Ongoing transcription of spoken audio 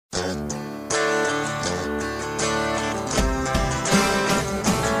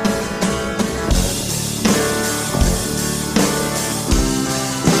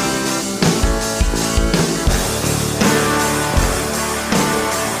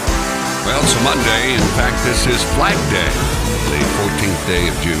Well, it's a Monday. In fact, this is Flag Day, the 14th day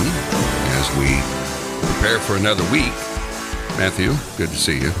of June, as we prepare for another week. Matthew, good to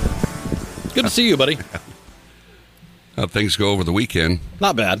see you. Good to see you, buddy. How'd things go over the weekend?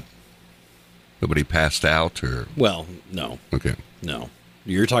 Not bad. Nobody passed out or? Well, no. Okay. No.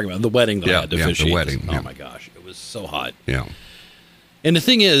 You're talking about the wedding that I had to officiate. The wedding. Oh, my gosh. It was so hot. Yeah. And the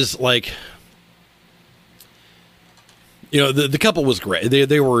thing is, like, you know, the couple was great.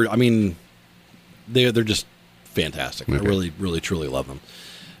 They were, I mean, they're just fantastic. Okay. I really, really, truly love them.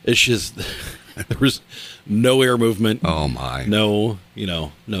 It's just, there was no air movement. Oh, my. No,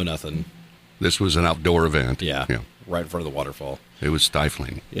 no nothing. This was an outdoor event. Yeah. Right in front of the waterfall. It was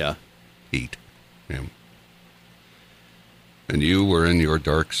stifling. Yeah. Heat. Yeah. And you were in your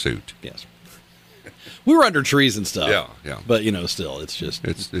dark suit. Yes. We were under trees and stuff. Yeah. But, still, it's just.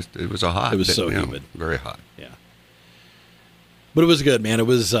 It was a hot. It was so humid. Very hot. Yeah. But it was good, man. It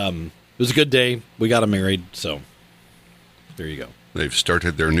was a good day. We got them married, so there you go. They've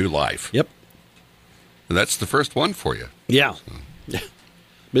started their new life. Yep. And that's the first one for you. Yeah.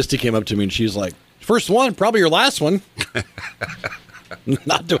 Misty came up to me and she's like, first one, probably your last one.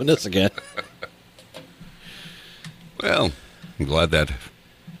 Not doing this again. Well, I'm glad that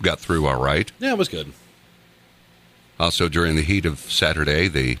got through all right. Yeah, it was good. Also, during the heat of Saturday,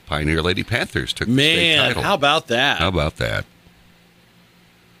 the Pioneer Lady Panthers took the state Man, title. how about that? How about that?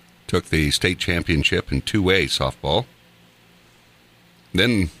 Took the state championship in 2A softball.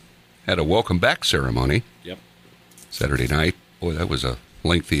 Then had a welcome back ceremony. Yep. Saturday night. Boy, that was a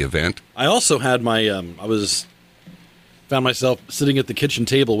lengthy event. I also had my, found myself sitting at the kitchen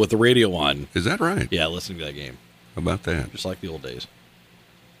table with the radio on. Is that right? Yeah, listening to that game. How about that? Just like the old days.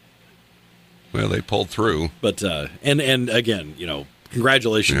 Well, they pulled through. But, and again,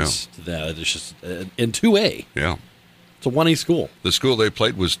 congratulations to that. It's just, in 2A. Yeah. It's a 1A school. The school they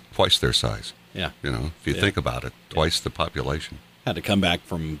played was twice their size. Yeah. If you think about it, twice the population. Had to come back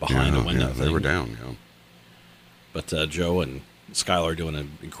from behind to win that thing. They were down, But Joe and Skylar doing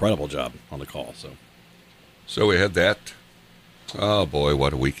an incredible job on the call. So we had that. Oh, boy,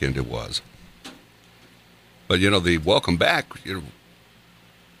 what a weekend it was. But, the welcome back,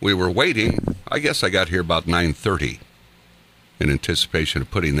 we were waiting. I guess I got here about 9:30 in anticipation of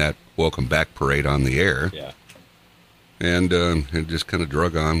putting that welcome back parade on the air. Yeah. And it just kind of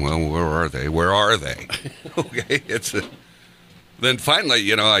drug on. Well, where are they? Where are they? Okay. Then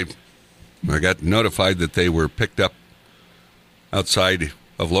finally, I got notified that they were picked up outside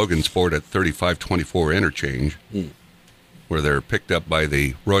of Logansport at 3524 interchange, where they're picked up by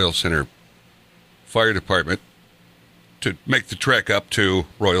the Royal Center Fire Department to make the trek up to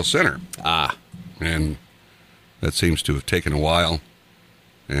Royal Center. And that seems to have taken a while.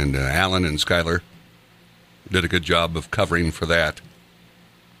 And Alan and Skylar did a good job of covering for that,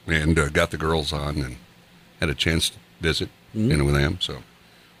 and got the girls on and had a chance to visit with them. So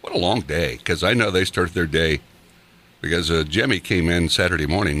what a long day, because I know they started their day because Jemmy came in Saturday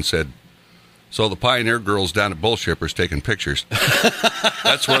morning and said, so the Pioneer girls down at Bullshippers taking pictures.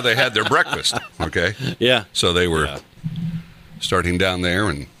 That's where they had their breakfast, okay? Yeah. So they were starting down there,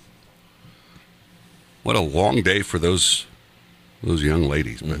 and what a long day for those young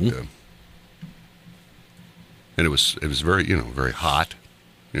ladies. But and it was very, very hot,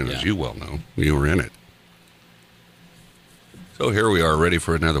 as you well know. You were in it. So here we are, ready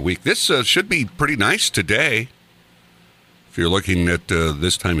for another week. This should be pretty nice today. If you're looking at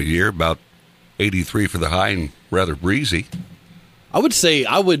this time of year, about 83 for the high and rather breezy. I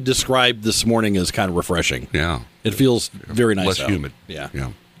would describe this morning as kind of refreshing. Yeah. It feels very nice Less out. humid. Yeah.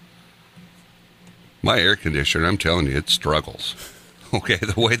 My air conditioner, I'm telling you, it struggles. Okay,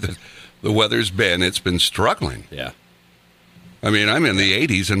 the way the weather's been, it's been struggling. Yeah. I mean, I'm in the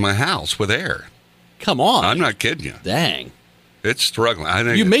 80s in my house with air. Come on. I'm not kidding you. Dang. It's struggling. I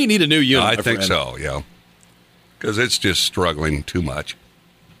think you may need a new unit. I think so, yeah. Because it's just struggling too much.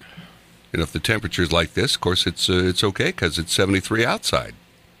 And if the temperature's like this, of course, it's okay because it's 73 outside.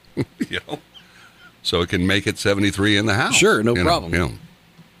 So it can make it 73 in the house. Sure, no problem.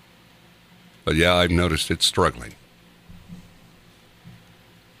 But yeah, I've noticed it's struggling.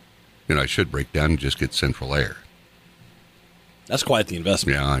 I should break down and just get central air. That's quite the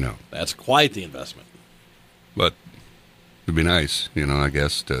investment. Yeah, I know. That's quite the investment. But it'd be nice, I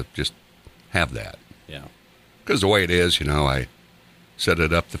guess, to just have that. Yeah. Because the way it is, I set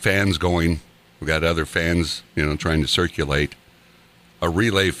it up, the fan's going. We got other fans, trying to circulate. A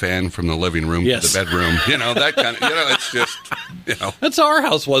relay fan from the living room to the bedroom. That kind of, it's just, That's how our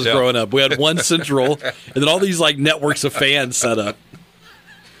house was growing up. We had one central, and then all these, networks of fans set up.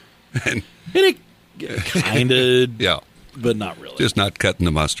 And it kind of, but not really. Just not cutting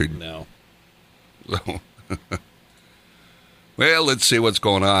the mustard. No. So, well, let's see what's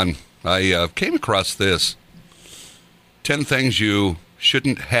going on. I came across this. 10 things you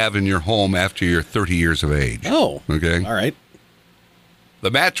shouldn't have in your home after you're 30 years of age. Oh. Okay. All right. The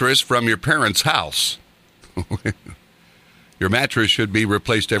mattress from your parents' house. Your mattress should be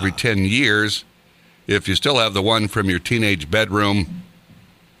replaced every 10 years. If you still have the one from your teenage bedroom,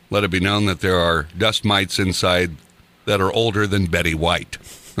 let it be known that there are dust mites inside that are older than Betty White.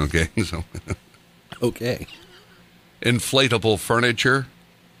 Okay. So, Okay. inflatable furniture.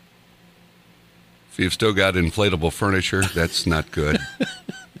 If you've still got inflatable furniture, that's not good.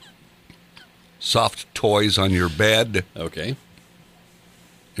 Soft toys on your bed. Okay.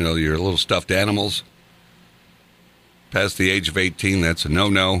 You know, your little stuffed animals. Past the age of 18, that's a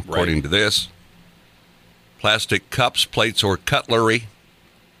no-no, according to this. Plastic cups, plates, or cutlery.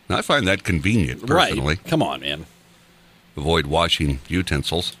 Now, I find that convenient, personally. Right. Come on, man. Avoid washing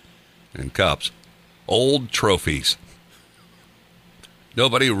utensils and cups. Old trophies.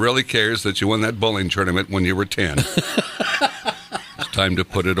 Nobody really cares that you won that bowling tournament when you were 10. It's time to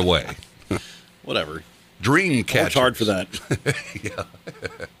put it away. Whatever. Dream catchers. It's hard for that. Yeah.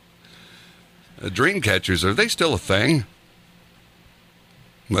 Dream catchers, are they still a thing?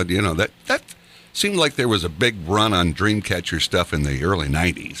 But, you know, that seemed like there was a big run on dream catcher stuff in the early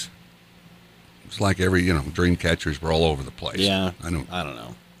 90s. It's like dream catchers were all over the place. Yeah. I don't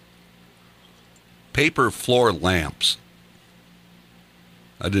know. Paper floor lamps.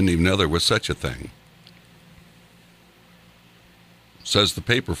 I didn't even know there was such a thing. Says the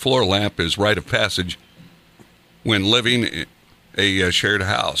paper floor lamp is rite of passage when living a shared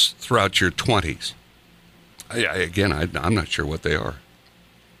house throughout your 20s. I'm not sure what they are.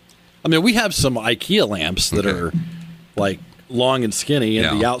 I mean, we have some IKEA lamps that are like long and skinny,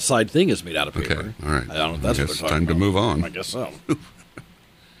 and the outside thing is made out of paper. Okay, all right. I don't know if that's what they're talking time about. to move on. I guess so.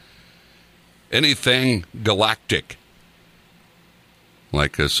 Anything galactic,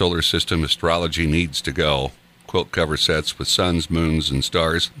 like a solar system astrology, needs to go. Quilt cover sets with suns, moons, and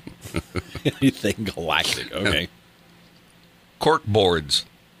stars. Anything galactic. Okay. Cork boards.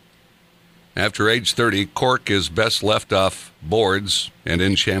 After age 30, cork is best left off boards and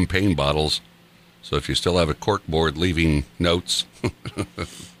in champagne bottles. So if you still have a cork board leaving notes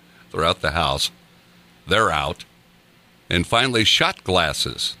throughout the house, they're out. And finally, shot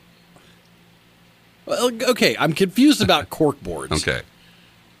glasses. Well, okay, I'm confused about cork boards. Okay.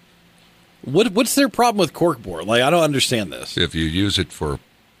 What's their problem with cork board? Like, I don't understand this. If you use it for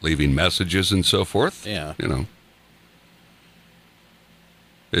leaving messages and so forth, you know.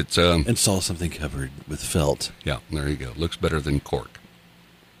 It's install something covered with felt. Yeah, there you go. Looks better than cork.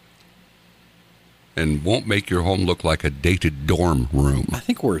 And won't make your home look like a dated dorm room. I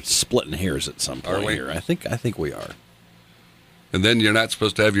think we're splitting hairs at some point here. I think we are. And then you're not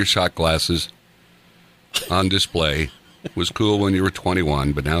supposed to have your shot glasses on display. It was cool when you were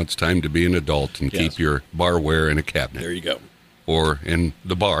 21, but now it's time to be an adult and keep your barware in a cabinet. There you go. Or in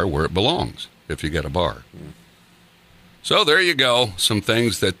the bar where it belongs, if you get a bar. So there you go. Some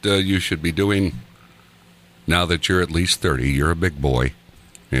things that you should be doing now that you're at least 30. You're a big boy,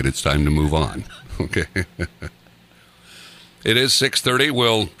 and it's time to move on. Okay. It is 6:30.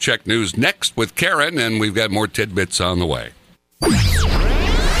 We'll check news next with Karen, and we've got more tidbits on the way.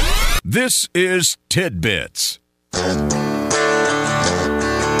 This is Tidbits.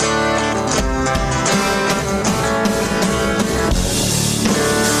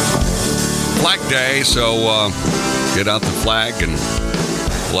 Flag Day, so get out the flag and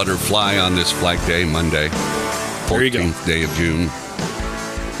let her fly on this Flag Day, Monday, 14th day of June.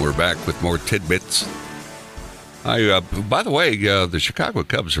 We're back with more tidbits. By the way, the Chicago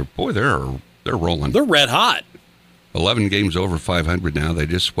Cubs are, they're rolling. They're red hot. 11 games over 500 now. They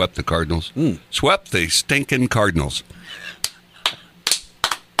just swept the Cardinals. Swept the stinking Cardinals.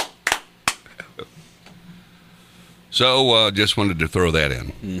 So just wanted to throw that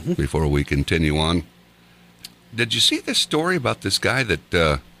in before we continue on. Did you see this story about this guy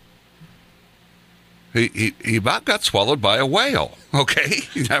that he about got swallowed by a whale? Okay.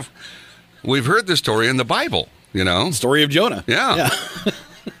 We've heard the story in the Bible, you know. Story of Jonah. Yeah.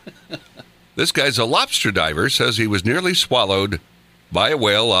 This guy's a lobster diver, says he was nearly swallowed by a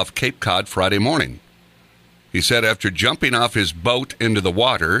whale off Cape Cod Friday morning. He said after jumping off his boat into the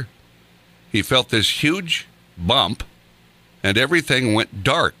water, he felt this huge bump and everything went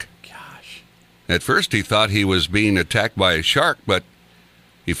dark. Gosh. At first he thought he was being attacked by a shark, but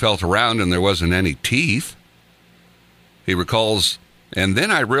he felt around and there wasn't any teeth. He recalls, and then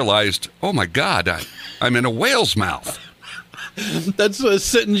I realized, oh my God, I'm in a whale's mouth. That's a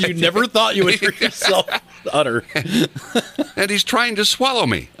sentence you never thought you would hear yourself utter. And he's trying to swallow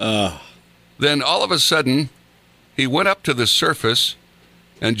me. The Then all of a sudden, he went up to the surface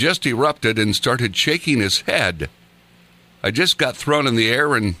and just erupted and started shaking his head. I just got thrown in the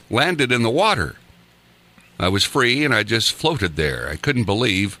air and landed in the water. I was free and I just floated there. I couldn't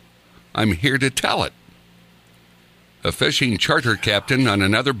believe I'm here to tell it. A fishing charter captain on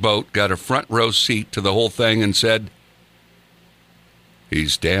another boat got a front row seat to the whole thing and said,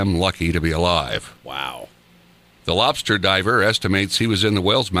 he's damn lucky to be alive. Wow. The lobster diver estimates he was in the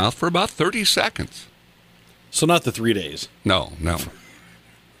whale's mouth for about 30 seconds. So not the 3 days. No.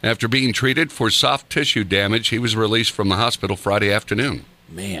 After being treated for soft tissue damage, he was released from the hospital Friday afternoon.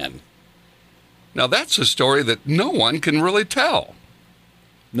 Man. Now, that's a story that no one can really tell.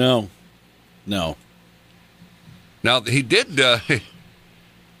 No. Now, he did,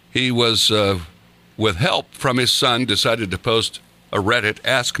 he was, with help from his son, decided to post a Reddit,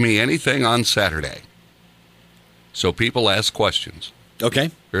 Ask Me Anything on Saturday. So people ask questions.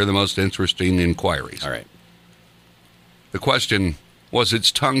 Okay. Here are the most interesting inquiries. All right. The question, was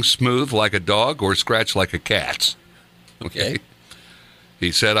its tongue smooth like a dog or scratched like a cat's? Okay.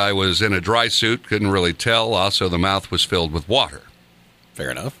 He said, I was in a dry suit, couldn't really tell. Also, the mouth was filled with water. Fair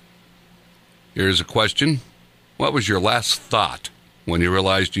enough. Here's a question. What was your last thought when you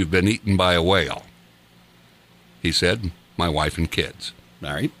realized you've been eaten by a whale? He said, my wife and kids.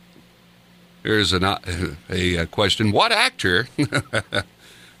 All right. Here's a question. What actor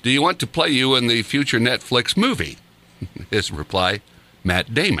do you want to play you in the future Netflix movie? His reply,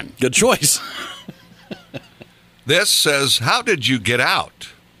 Matt Damon. Good choice. This says, how did you get out?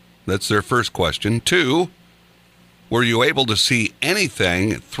 That's their first question. 2, were you able to see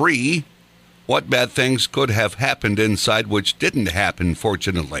anything? 3, what bad things could have happened inside which didn't happen,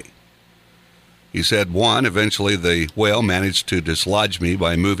 fortunately? He said, 1, eventually the whale managed to dislodge me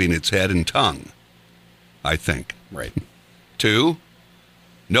by moving its head and tongue, I think. Right. 2,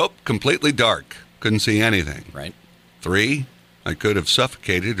 nope, completely dark. Couldn't see anything. Right. 3, I could have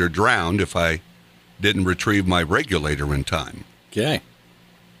suffocated or drowned if I didn't retrieve my regulator in time. Okay.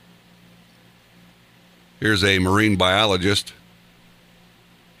 Here's a marine biologist.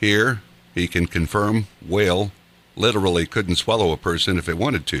 Here, he can confirm whale literally couldn't swallow a person if it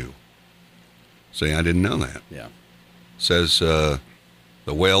wanted to. Say, I didn't know that. Yeah. Says the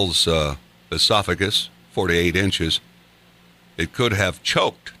whale's esophagus, 48 inches, it could have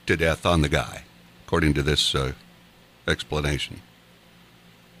choked to death on the guy, according to this explanation.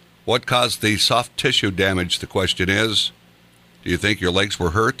 What caused the soft tissue damage, the question is? Do you think your legs were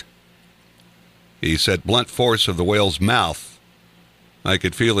hurt? He said, blunt force of the whale's mouth. I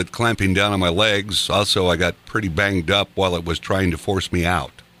could feel it clamping down on my legs. Also, I got pretty banged up while it was trying to force me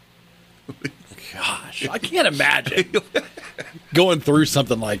out. Gosh, I can't imagine going through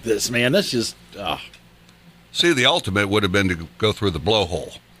something like this, man. That's just, See, the ultimate would have been to go through the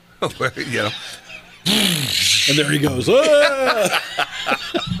blowhole. You know, and there he goes. Ah!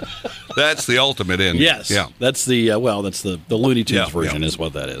 that's the ultimate end. Yes. Yeah. That's the, that's the Looney Tunes Yeah, version yeah. is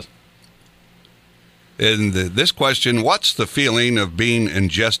what that is. And this question, what's the feeling of being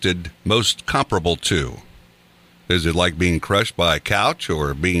ingested most comparable to? Is it like being crushed by a couch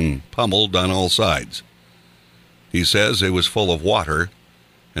or being pummeled on all sides? He says it was full of water,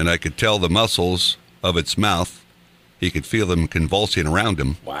 and I could tell the muscles of its mouth. He could feel them convulsing around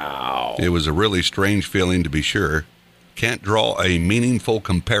him. Wow. It was a really strange feeling, to be sure. Can't draw a meaningful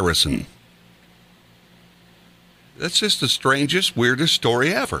comparison. That's just the strangest, weirdest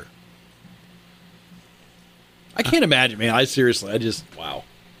story ever. I can't imagine, man. Wow.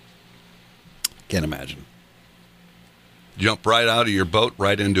 Can't imagine. Jump right out of your boat,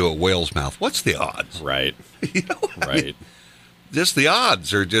 right into a whale's mouth. What's the odds? Right. You know, I Right. mean, just the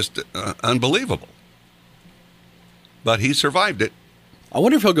odds are just unbelievable. But he survived it. I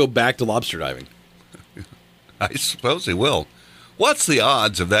wonder if he'll go back to lobster diving. I suppose he will. What's the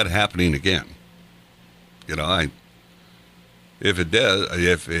odds of that happening again? You know, if it does,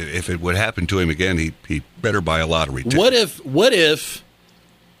 if it would happen to him again, he better buy a lottery ticket. What if?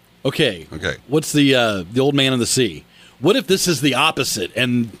 Okay. What's the old man in the sea? What if this is the opposite,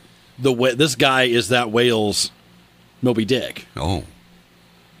 and this guy is that whale's Moby Dick? Oh,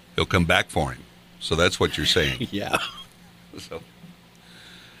 he'll come back for him. So that's what you're saying. Yeah. So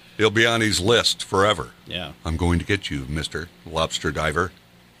he'll be on his list forever. Yeah. I'm going to get you, Mr. Lobster Diver.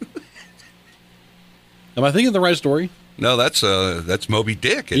 Am I thinking of the right story? No, that's Moby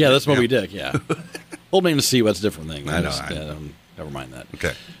Dick. Yeah, that's Moby Dick. Yeah. Old man in the sea. What's a different thing? I know. Never mind that.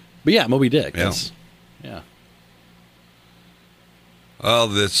 Okay. But yeah, Moby Dick. Yeah. Yeah. Well,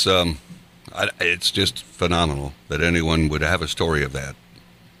 this it's just phenomenal that anyone would have a story of that,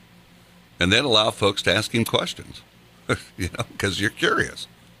 and then allow folks to ask him questions, you know, because you're curious.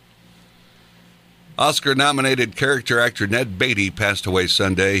 Oscar-nominated character actor Ned Beatty passed away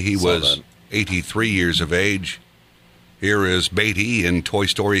Sunday. He was 83 years of age. Here is Beatty in Toy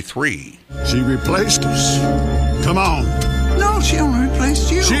Story 3. She replaced us. Come on. No, she only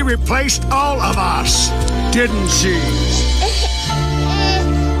replaced you. She replaced all of us, didn't she?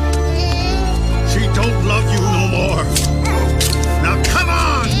 She don't love you no more. Now come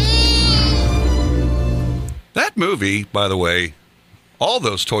on! That movie, by the way, all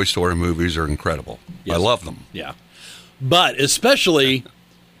those Toy Story movies are incredible. Yes. I love them. Yeah. But especially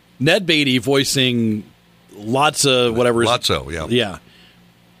Ned Beatty voicing Lotso, yeah. Yeah.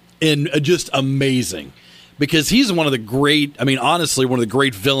 And just amazing. Because he's one of the great, honestly, one of the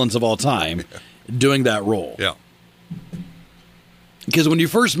great villains of all time doing that role. Yeah. Because when you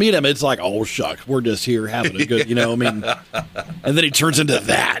first meet him, it's like, oh, shucks, we're just here having a good, and then he turns into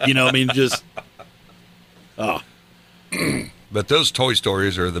that, just, oh. But those Toy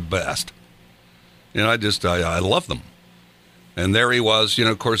Stories are the best. I love them. And there he was,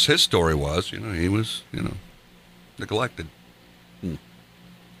 of course, his story was, he was, neglected.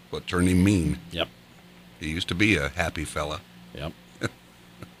 What turned him mean. Yep. He used to be a happy fella. Yep.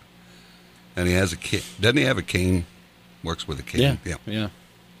 And he has a kid. Doesn't he have a cane? Works with a cane. Yeah.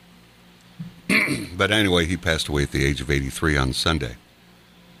 But anyway, he passed away at the age of 83 on Sunday.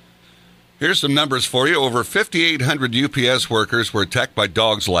 Here's some numbers for you. Over 5,800 UPS workers were attacked by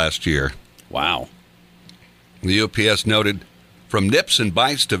dogs last year. Wow. The UPS noted, from nips and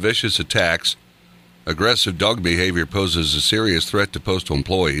bites to vicious attacks, aggressive dog behavior poses a serious threat to postal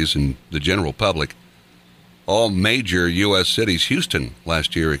employees and the general public. All major U.S. cities, Houston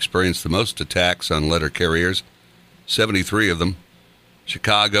last year experienced the most attacks on letter carriers, 73 of them.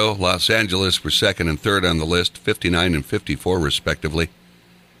 Chicago, Los Angeles were second and third on the list, 59 and 54 respectively.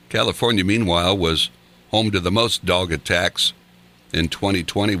 California, meanwhile, was home to the most dog attacks in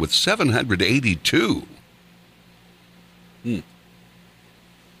 2020 with 782.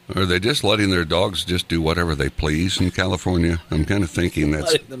 Are they just letting their dogs just do whatever they please in California? I'm kind of thinking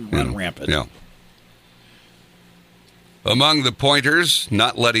that's... Letting them run rampant. Yeah. Among the pointers,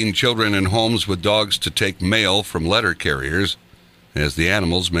 not letting children in homes with dogs to take mail from letter carriers, as the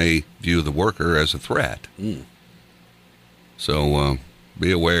animals may view the worker as a threat. So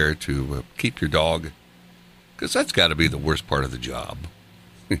be aware to keep your dog, because that's got to be the worst part of the job.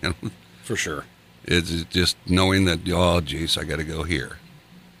 For sure. It's just knowing that, oh, geez, I got to go here.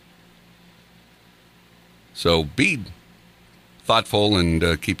 So be thoughtful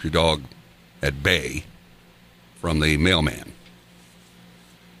and keep your dog at bay from the mailman.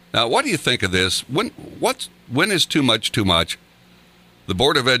 Now, what do you think of this? When is too much too much? The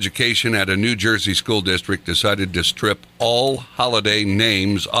Board of Education at a New Jersey school district decided to strip all holiday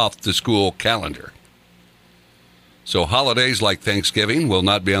names off the school calendar. So holidays like Thanksgiving will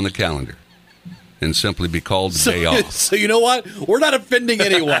not be on the calendar and simply be called day off. So you know what? We're not offending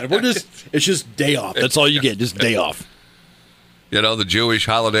anyone. It's just day off. That's all you get, just day off. The Jewish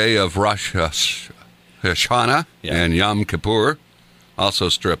holiday of Rosh Hashanah and Yom Kippur also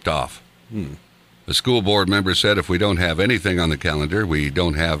stripped off. The school board member said if we don't have anything on the calendar, we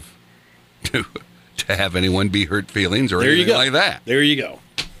don't have to have anyone be hurt feelings or anything like that. There you go.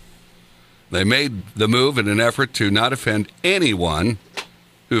 They made the move in an effort to not offend anyone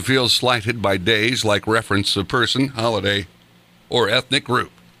who feels slighted by days like reference a person, holiday, or ethnic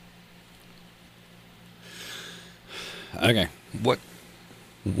group. Okay.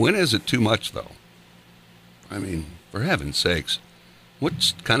 When is it too much, though? I mean, for heaven's sakes,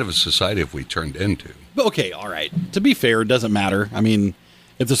 what kind of a society have we turned into? Okay, all right. To be fair, it doesn't matter. I mean,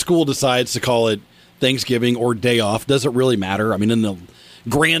 if the school decides to call it Thanksgiving or day off, does it really matter? I mean, in the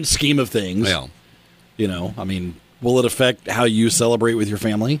grand scheme of things, will it affect how you celebrate with your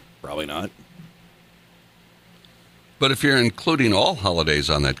family? Probably not. But if you're including all holidays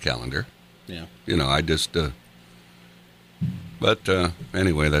on that calendar, I just... But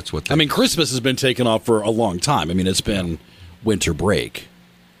anyway, that's what... Christmas has been taken off for a long time. I mean, it's been winter break.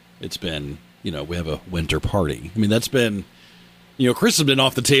 It's been, we have a winter party. I mean, that's been, Christmas has been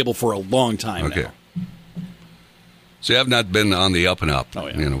off the table for a long time now. See, I've not been on the up and up, Oh,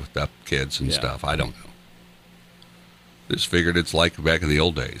 yeah. With the kids and stuff. I don't know. Just figured it's like back in the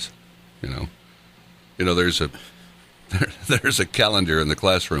old days, there's a calendar in the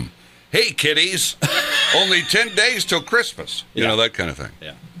classroom. Hey, kiddies, only 10 days till Christmas. That kind of thing.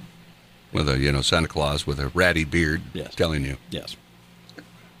 Yeah. With a, Santa Claus with a ratty beard telling you. Yes.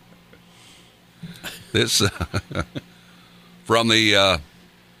 This, from the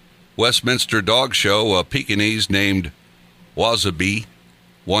Westminster Dog Show, a Pekingese named Wasabi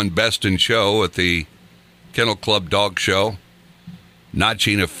won Best in Show at the Kennel Club Dog Show.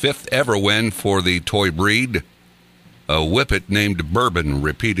 Notching a 5th ever win for the toy breed, a Whippet named Bourbon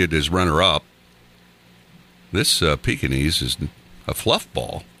repeated as runner-up. This Pekingese is a fluff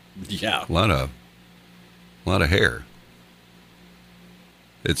ball. Yeah. A lot of hair.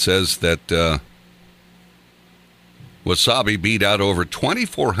 It says that Wasabi beat out over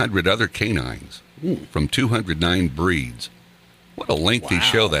 2,400 other canines from 209 breeds. What a lengthy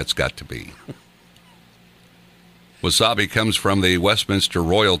show that's got to be. Wasabi comes from the Westminster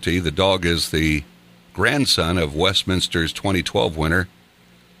royalty. The dog is the grandson of Westminster's 2012 winner,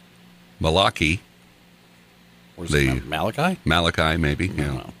 Malachi. Malachi? Malachi, maybe.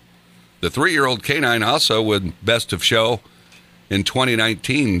 Yeah. The 3-year-old canine also won Best of Show in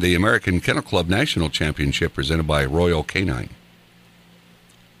 2019, the American Kennel Club National Championship presented by Royal Canine.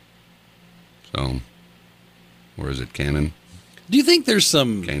 So, where is it, Cannon? Do you think there's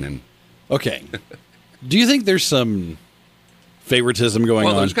some... Cannon. Okay. Do you think there's some favoritism going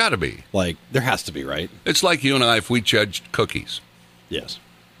on? Well, there's got to be. Like, there has to be, right? It's like you and I, if we judged cookies. Yes.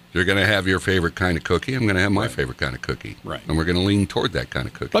 You're going to have your favorite kind of cookie. I'm going to have my favorite kind of cookie. Right. And we're going to lean toward that kind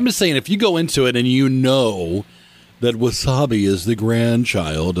of cookie. But I'm just saying, if you go into it and you know that Wasabi is the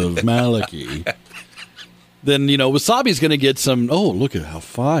grandchild of Malachi, then, Wasabi's going to get some, look at how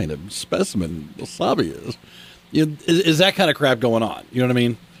fine a specimen Wasabi is. Is that kind of crap going on? You know what I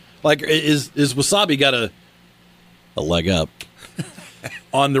mean? Like, is Wasabi got a leg up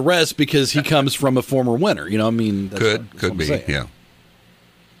on the rest because he comes from a former winner? Could be, yeah.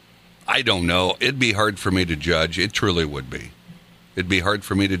 I don't know. It'd be hard for me to judge. It truly would be. It'd be hard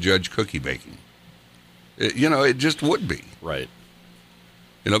for me to judge cookie baking. It just would be. Right.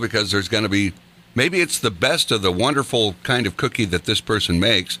 Because there's going to be, maybe it's the best of the wonderful kind of cookie that this person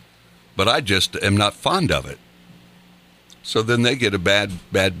makes, but I just am not fond of it. So then they get a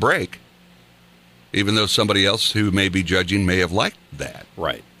bad break, even though somebody else who may be judging may have liked that.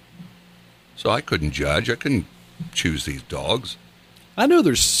 Right. So I couldn't judge. I couldn't choose these dogs. I know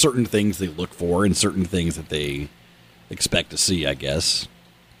there's certain things they look for and certain things that they expect to see, I guess.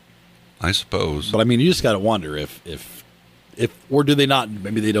 I suppose. But, you just got to wonder if, or do they not,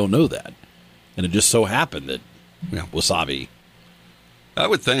 maybe they don't know that. And it just so happened that Wasabi. I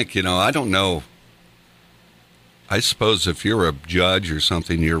would think, I don't know. I suppose if you're a judge or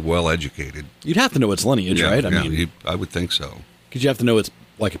something, you're well educated. You'd have to know its lineage, right? I would think so. Because you have to know it's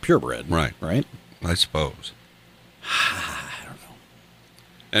like a purebred. Right. Right? I suppose. I don't know.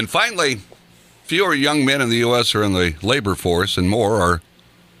 And finally, fewer young men in the U.S. are in the labor force and more are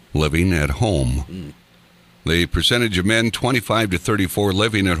living at home. The percentage of men 25 to 34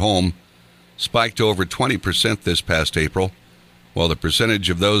 living at home spiked to over 20% this past April, while the percentage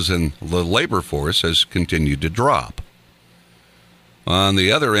of those in the labor force has continued to drop. On the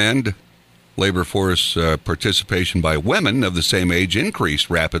other end, labor force participation by women of the same age increased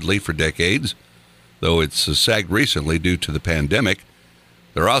rapidly for decades, though it's sagged recently due to the pandemic.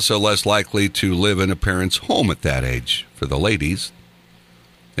 They're also less likely to live in a parent's home at that age. For the ladies,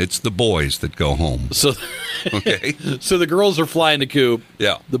 it's the boys that go home. So, okay. So the girls are flying the coop.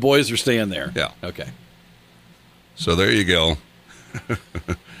 Yeah. The boys are staying there. Yeah. Okay. So there you go.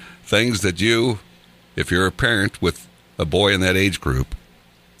 Things that if you're a parent with a boy in that age group,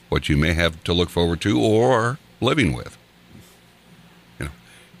 what you may have to look forward to or living with.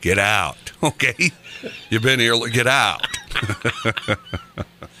 Get out. Okay. You've been here. Get out.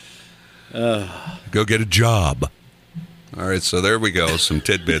 Go get a job. All right, so there we go. Some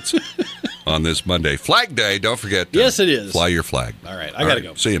tidbits on this Monday. Flag Day, don't forget. Yes, it is. Fly your flag. All right, I got to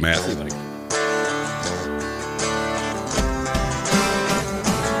go. See you, Matt. See you, buddy.